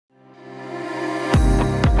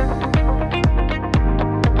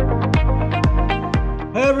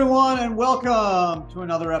everyone, and welcome to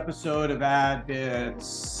another episode of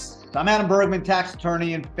AdBits. I'm Adam Bergman, tax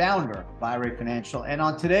attorney and founder of IRA Financial. And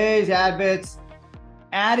on today's AdBits,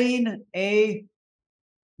 adding a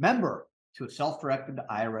member to a self-directed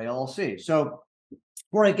IRA LLC. So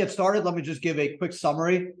before I get started, let me just give a quick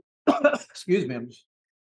summary. Excuse me, I'm just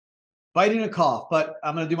fighting a cough, but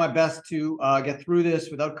I'm going to do my best to get through this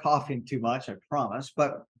without coughing too much, I promise.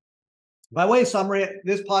 But by way of summary,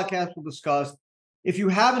 this podcast will discuss if you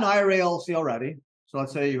have an IRA LLC already. So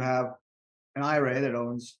let's say you have an IRA that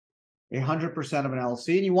owns 100% of an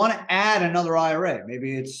LLC and you want to add another IRA.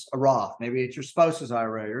 Maybe it's a Roth, maybe it's your spouse's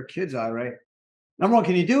IRA, your kid's IRA. Number one,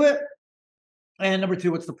 can you do it? And number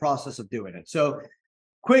two, what's the process of doing it? So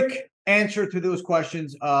quick answer to those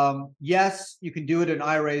questions. Yes, you can do it. An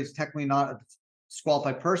IRA is technically not a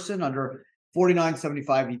disqualified person under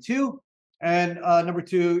 4975E2. And number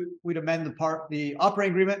two, we'd amend the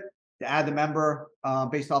operating agreement to add the member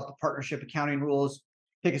based off the partnership accounting rules.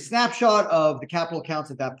 Take a snapshot of the capital accounts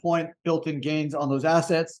at that point, built-in gains on those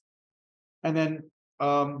assets, and then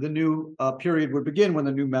the new period would begin when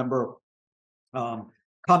the new member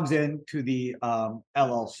comes into the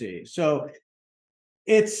LLC. So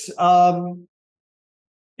it's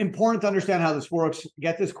important to understand how this works.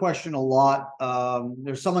 Get this question a lot.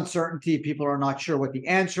 There's some uncertainty. People are not sure what the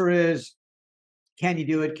answer is. Can you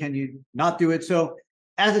do it? Can you not do it? So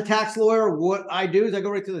as a tax lawyer, what I do is I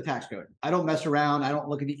go right to the tax code. I don't mess around. I don't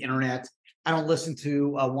look at the internet. I don't listen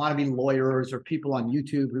to wannabe lawyers or people on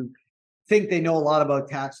YouTube who think they know a lot about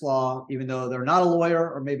tax law, even though they're not a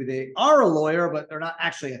lawyer, or maybe they are a lawyer, but they're not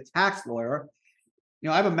actually a tax lawyer. You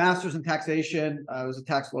know, I have a master's in taxation. I was a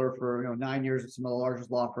tax lawyer for 9 years at some of the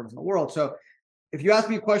largest law firms in the world. So if you ask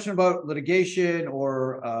me a question about litigation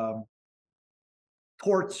or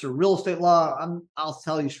torts or real estate law, I'll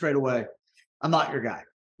tell you straight away, I'm not your guy.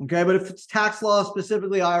 Okay, but if it's tax law,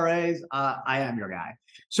 specifically IRAs, I am your guy.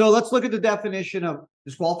 So let's look at the definition of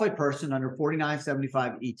disqualified person under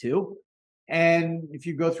 4975E2. And if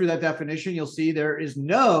you go through that definition, you'll see there is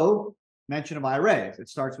no mention of IRAs. It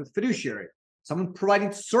starts with fiduciary, someone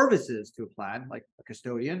providing services to a plan, like a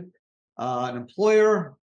custodian, an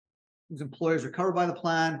employer whose employers are covered by the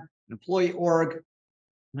plan, an employee org.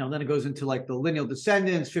 Now, then it goes into like the lineal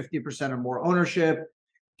descendants, 50% or more ownership,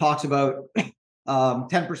 talks about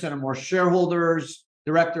 10% or more shareholders,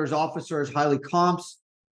 directors, officers, highly comps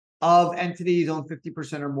of entities owned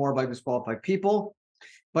 50% or more by disqualified people.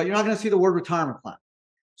 But you're not going to see the word retirement plan.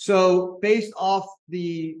 So based off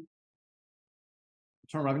the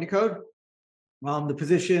Internal Revenue Code, the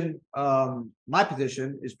position, my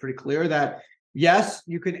position is pretty clear that yes,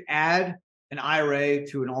 you can add an IRA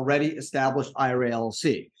to an already established IRA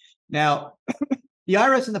LLC. Now, the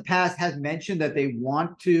IRS in the past has mentioned that they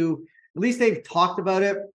want to, at least they've talked about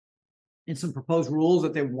it in some proposed rules,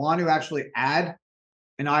 that they want to actually add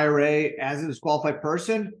an IRA as a disqualified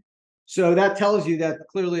person. So that tells you that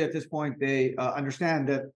clearly at this point they understand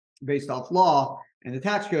that based off law and the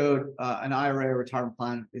tax code, an IRA or retirement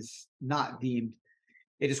plan is not deemed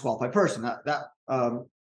a disqualified person. That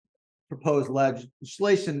proposed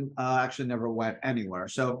legislation actually never went anywhere.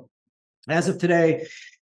 So as of today,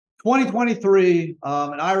 2023,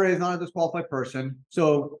 an IRA is not a disqualified person,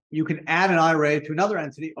 so you can add an IRA to another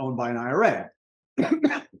entity owned by an IRA.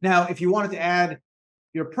 Now, if you wanted to add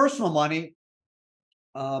your personal money,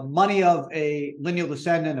 money of a lineal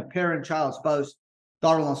descendant, a parent, child, spouse,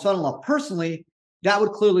 daughter-in-law, son-in-law, personally, that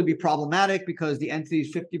would clearly be problematic because the entity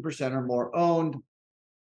is 50% or more owned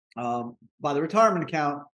by the retirement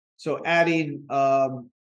account. So adding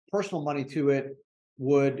personal money to it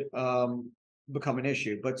would become an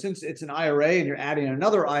issue. But since it's an IRA and you're adding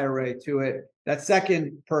another IRA to it, that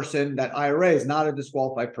second person, that IRA is not a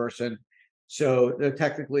disqualified person. So there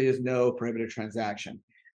technically is no prohibited transaction.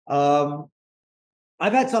 I've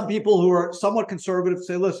had some people who are somewhat conservative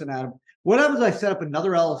say, listen, Adam, what happens if I set up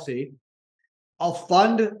another LLC? I'll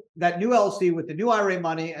fund that new LLC with the new IRA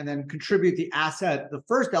money and then contribute the asset the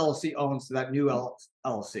first LLC owns to that new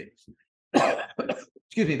LLC.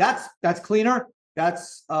 Excuse me, that's cleaner.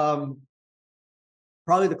 That's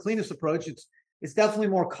probably the cleanest approach. It's definitely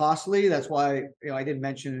more costly. That's why I didn't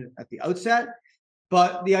mention it at the outset.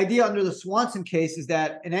 But the idea under the Swanson case is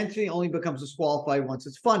that an entity only becomes disqualified once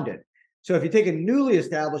it's funded. So if you take a newly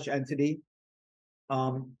established entity,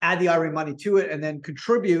 add the IRA money to it, and then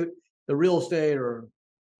contribute the real estate or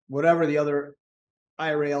whatever the other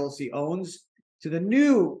IRA LLC owns to the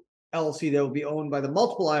new LLC that will be owned by the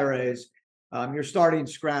multiple IRAs, you're starting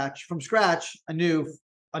from scratch anew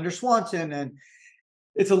under Swanson, and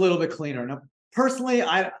it's a little bit cleaner. Now, personally,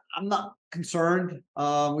 I'm not concerned.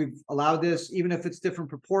 We've allowed this, even if it's different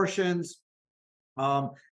proportions.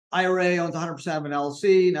 IRA owns 100% of an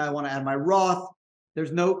LLC. Now I want to add my Roth.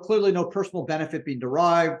 There's clearly no personal benefit being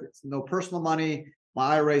derived. It's no personal money.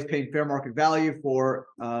 My IRA is paying fair market value for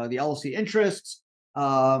the LLC interests.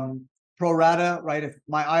 Pro rata, right? If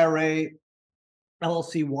my IRA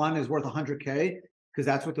LLC 1 is worth 100K, because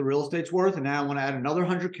that's what the real estate's worth, and now I want to add another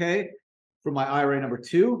 100K for my IRA number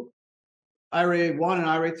 2. IRA 1 and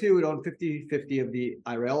IRA 2 would own 50-50 of the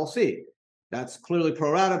IRA LLC. That's clearly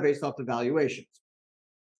pro rata based off the valuations.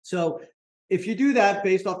 So if you do that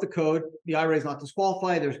based off the code, the IRA is not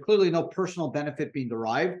disqualified. There's clearly no personal benefit being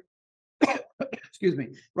derived. Excuse me,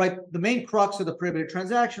 right? The main crux of the prohibited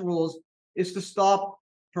transaction rules is to stop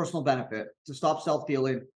personal benefit, to stop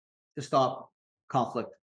self-dealing, to stop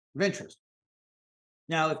conflict of interest.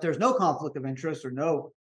 Now, if there's no conflict of interest or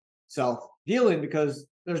no self-dealing because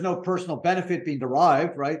there's no personal benefit being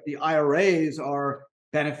derived, right? The IRAs are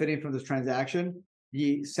benefiting from this transaction.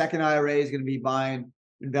 The second IRA is going to be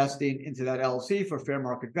investing into that LLC for fair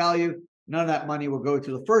market value. None of that money will go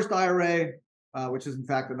to the first IRA, which is in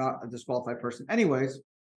fact not a disqualified person anyways.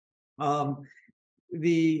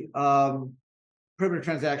 The prohibited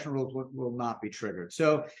transaction rules will not be triggered.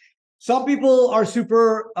 So some people are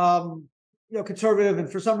super conservative,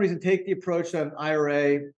 and for some reason take the approach that an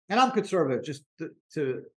IRA, and I'm conservative just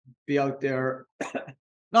to be out there,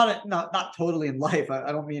 not totally in life.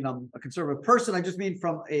 I don't mean I'm a conservative person. I just mean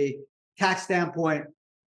from a tax standpoint.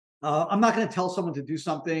 I'm not going to tell someone to do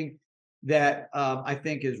something that I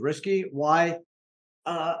think is risky. Why?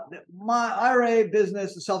 My IRA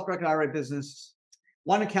business, the self-directed IRA business,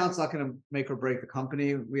 one account's not going to make or break the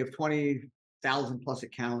company. We have 20,000 plus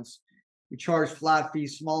accounts. We charge flat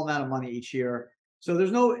fees, small amount of money each year. So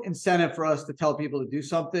there's no incentive for us to tell people to do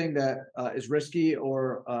something that is risky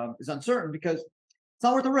or is uncertain, because it's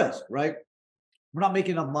not worth the risk, right? We're not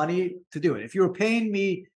making enough money to do it. If you were paying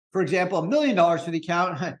me, for example, $1 million for the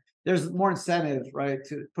account, there's more incentive, right,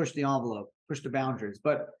 to push the envelope, push the boundaries.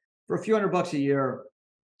 But for a few $100 a year,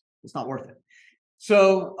 it's not worth it.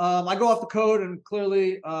 So I go off the code, and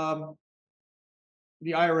clearly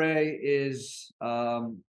the IRA is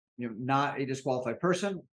not a disqualified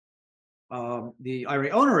person. The IRA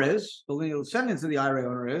owner is, the legal descendants of the IRA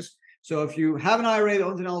owner is. So if you have an IRA that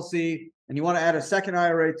owns an LLC and you want to add a second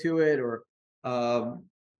IRA to it, or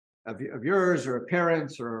of yours or a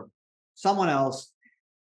parent's or someone else,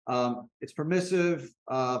 it's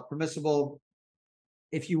permissible.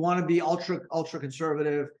 If you want to be ultra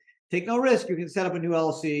conservative, take no risk, you can set up a new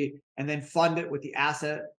LLC and then fund it with the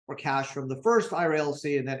asset or cash from the first IRA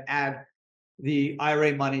LLC, and then add the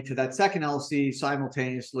IRA money to that second LLC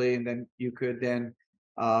simultaneously. And then you could then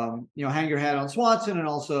hang your hat on Swanson, and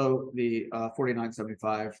also the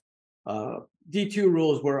 4975 D2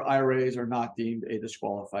 rules, where IRAs are not deemed a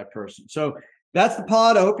disqualified person. So that's the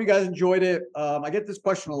pod. I hope you guys enjoyed it. I get this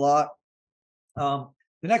question a lot. The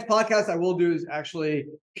next podcast I will do is actually,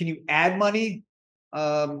 can you add money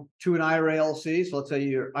to an IRA LLC? So let's say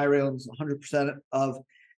your IRA owns 100% of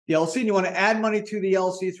the LLC, and you want to add money to the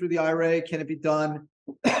LLC through the IRA. Can it be done?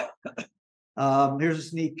 Here's a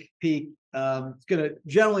sneak peek. It's going to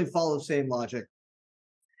generally follow the same logic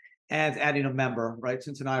as adding a member, right?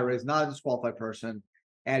 Since an IRA is not a disqualified person,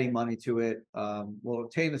 adding money to it will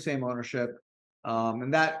obtain the same ownership.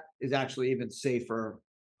 And that is actually even safer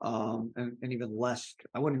and even less,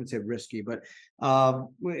 I wouldn't even say risky, but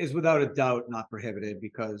is without a doubt not prohibited,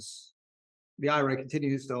 because the IRA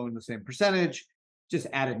continues to own the same percentage, just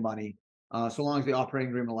added money. So long as the operating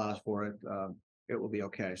agreement allows for it, it will be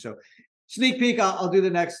okay. So sneak peek, I'll do the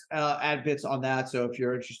next AdBits on that. So if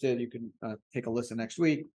you're interested, you can take a listen next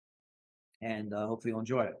week, and hopefully you'll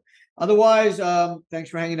enjoy it. Otherwise, thanks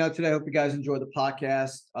for hanging out today. I hope you guys enjoyed the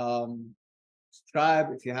podcast. Subscribe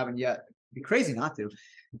if you haven't yet. It'd be crazy not to.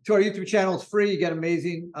 To our YouTube channel. It's free. You get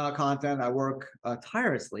amazing content. I work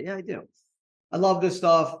tirelessly. Yeah, I do. I love this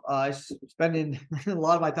stuff. I'm spending a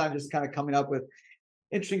lot of my time just kind of coming up with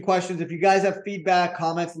interesting questions. If you guys have feedback,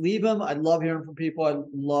 comments, leave them. I'd love hearing from people. I'd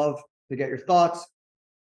love to get your thoughts.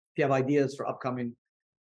 If you have ideas for upcoming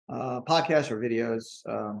podcasts or videos,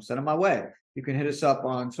 send them my way. You can hit us up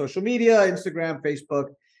on social media, Instagram, Facebook,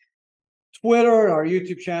 Twitter, our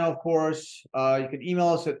YouTube channel, of course. You can email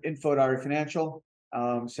us at info@IRA Financial.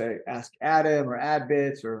 Say ask Adam or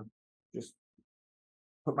AdBits, or just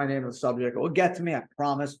put my name in the subject. It will get to me, I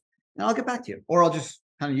promise, and I'll get back to you. Or I'll just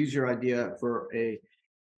kind of use your idea for a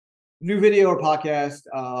new video or podcast,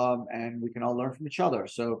 and we can all learn from each other.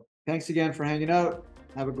 So thanks again for hanging out.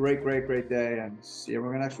 Have a great day, and see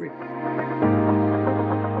everyone next week.